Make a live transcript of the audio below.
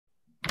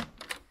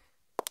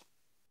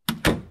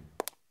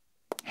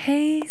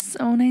Hey,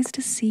 so nice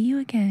to see you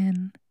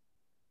again.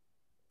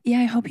 Yeah,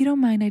 I hope you don't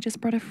mind. I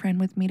just brought a friend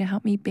with me to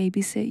help me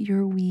babysit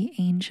your wee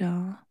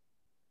angel.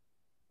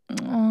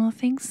 Oh,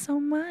 thanks so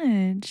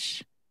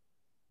much.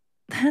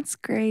 That's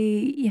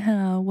great.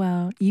 Yeah,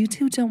 well, you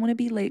two don't want to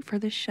be late for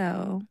the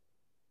show.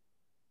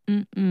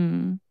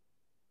 Mm-mm.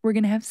 We're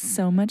gonna have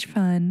so much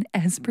fun,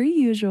 as per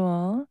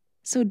usual.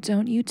 So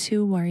don't you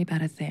two worry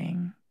about a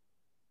thing.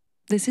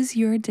 This is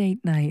your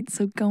date night,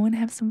 so go and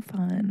have some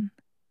fun.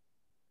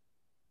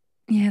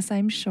 Yes,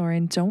 I'm sure,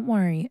 and don't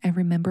worry, I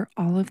remember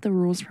all of the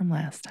rules from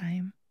last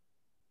time.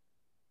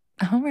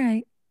 All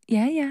right.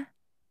 Yeah, yeah.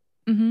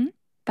 Mm-hmm.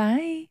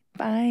 Bye.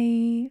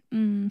 Bye.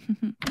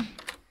 Mm.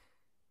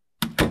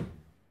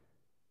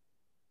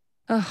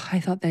 Ugh, I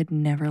thought they'd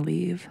never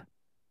leave.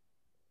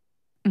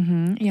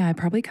 Mm-hmm. Yeah, I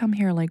probably come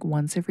here like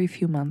once every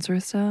few months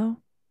or so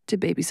to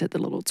babysit the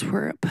little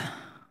twerp.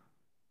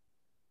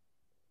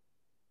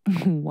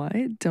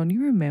 What? Don't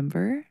you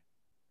remember?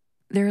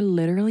 They're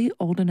literally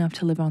old enough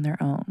to live on their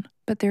own,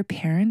 but their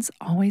parents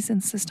always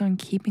insist on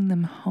keeping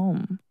them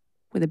home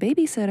with a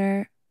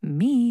babysitter,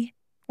 me,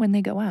 when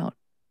they go out.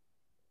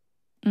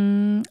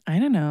 I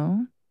don't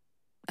know.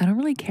 I don't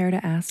really care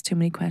to ask too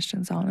many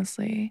questions,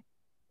 honestly.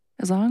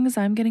 As long as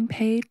I'm getting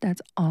paid,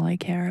 that's all I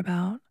care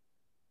about.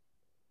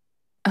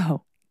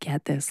 Oh,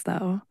 get this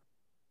though.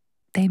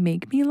 They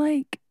make me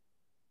like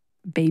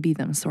baby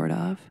them, sort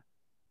of.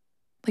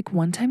 Like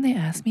one time they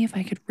asked me if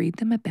I could read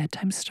them a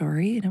bedtime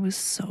story, and it was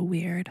so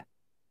weird.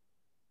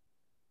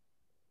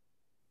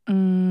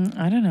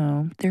 I don't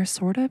know. They're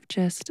sort of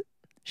just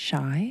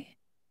shy.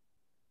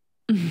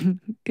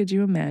 Could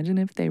you imagine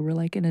if they were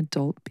like an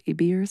adult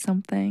baby or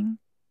something?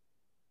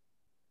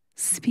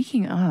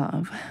 Speaking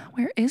of,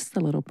 where is the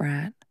little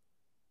brat?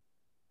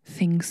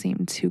 Things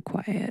seem too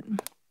quiet.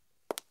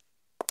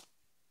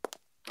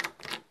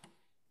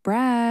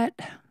 Brat,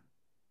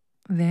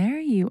 there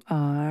you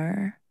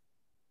are.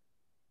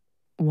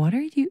 What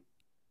are you?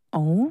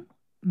 Oh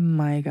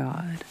my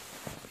God.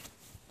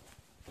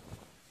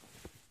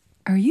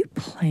 Are you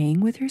playing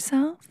with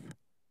yourself?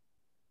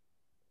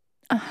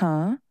 Uh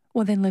huh.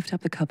 Well, then lift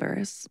up the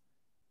covers.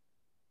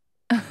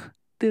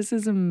 This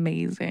is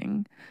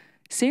amazing.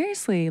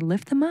 Seriously,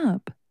 lift them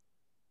up.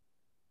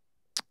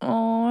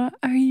 Oh,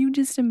 are you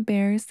just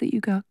embarrassed that you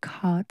got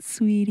caught,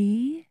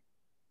 sweetie?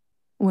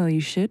 Well,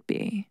 you should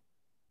be.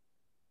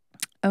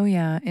 Oh,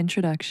 yeah,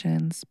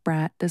 introductions.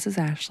 Brat, this is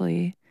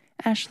Ashley.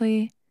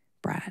 Ashley,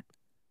 Brat.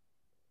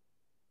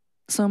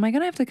 So, am I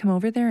gonna have to come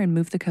over there and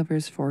move the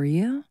covers for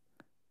you?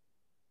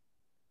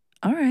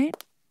 All right.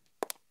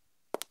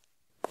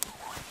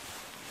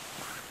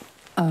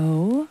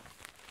 Oh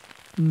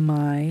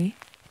my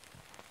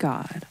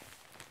God.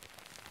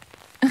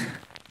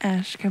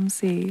 Ash, come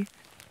see.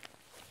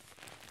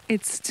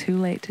 It's too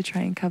late to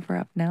try and cover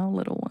up now,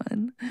 little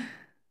one.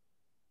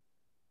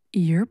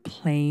 You're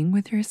playing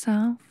with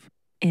yourself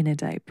in a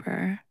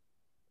diaper.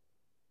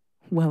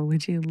 Well,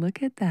 would you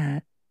look at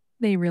that?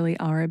 They really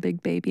are a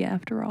big baby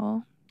after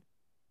all.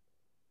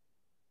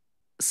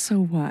 So,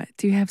 what?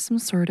 Do you have some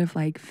sort of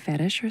like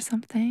fetish or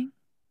something?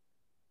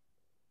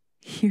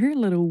 You're a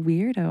little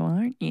weirdo,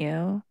 aren't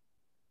you?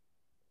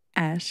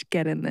 Ash,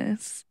 get in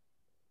this.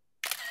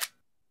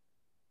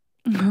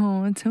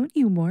 Oh, don't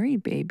you worry,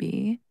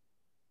 baby.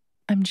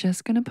 I'm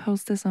just gonna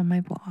post this on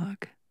my blog.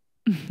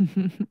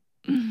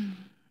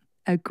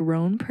 A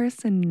grown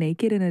person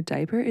naked in a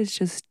diaper is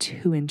just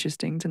too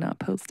interesting to not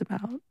post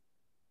about.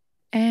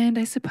 And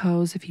I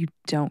suppose if you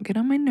don't get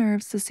on my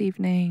nerves this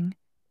evening,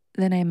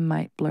 then I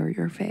might blur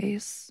your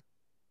face.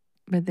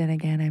 But then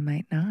again, I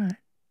might not.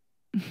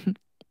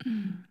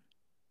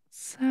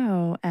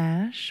 So,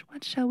 Ash,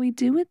 what shall we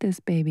do with this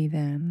baby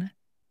then?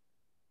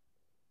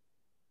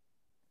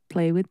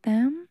 Play with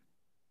them?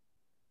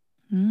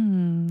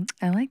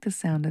 I like the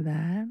sound of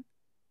that.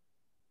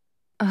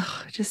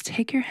 Ugh, just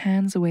take your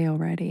hands away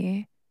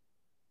already.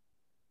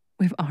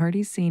 We've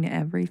already seen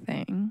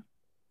everything.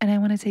 And I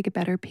want to take a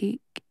better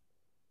peek.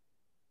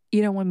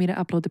 You don't want me to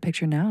upload the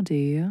picture now, do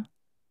you?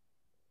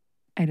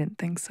 I didn't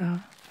think so.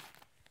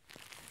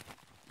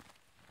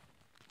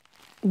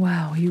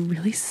 Wow, you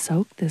really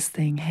soaked this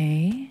thing,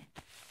 hey?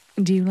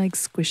 Do you like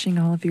squishing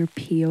all of your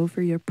pee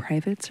over your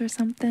privates or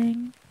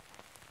something?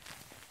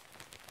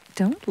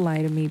 Don't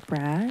lie to me,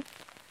 Brat.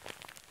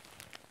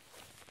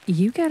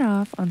 You get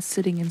off on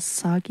sitting in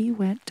soggy,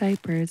 wet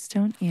diapers,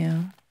 don't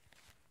you?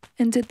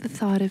 And did the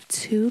thought of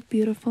two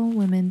beautiful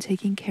women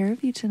taking care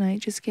of you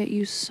tonight just get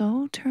you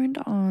so turned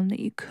on that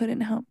you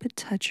couldn't help but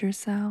touch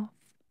yourself?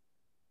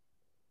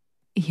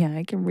 Yeah,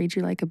 I can read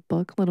you like a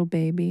book, little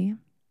baby.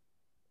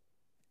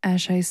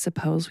 Ash, I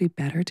suppose we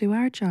better do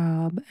our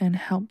job and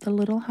help the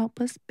little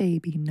helpless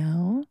baby,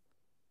 no?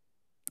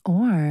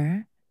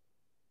 Or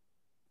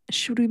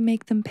should we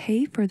make them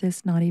pay for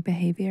this naughty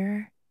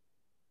behavior?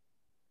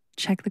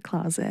 Check the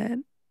closet.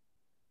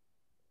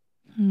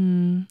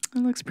 It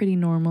looks pretty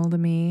normal to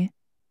me.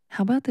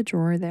 How about the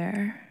drawer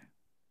there?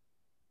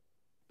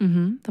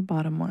 The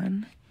bottom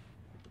one.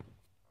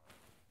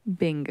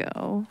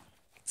 Bingo.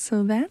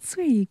 So that's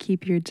where you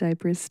keep your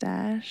diaper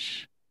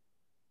stash.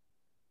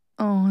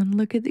 Oh, and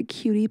look at the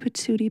cutie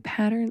patootie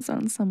patterns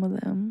on some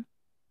of them.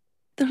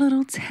 The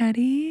little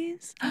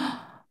teddies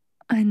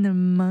and the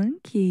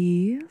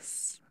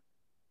monkeys.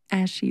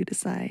 As you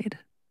decide,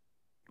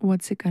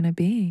 what's it gonna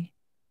be?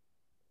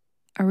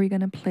 Are we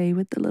gonna play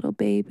with the little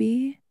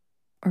baby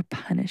or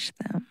punish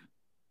them?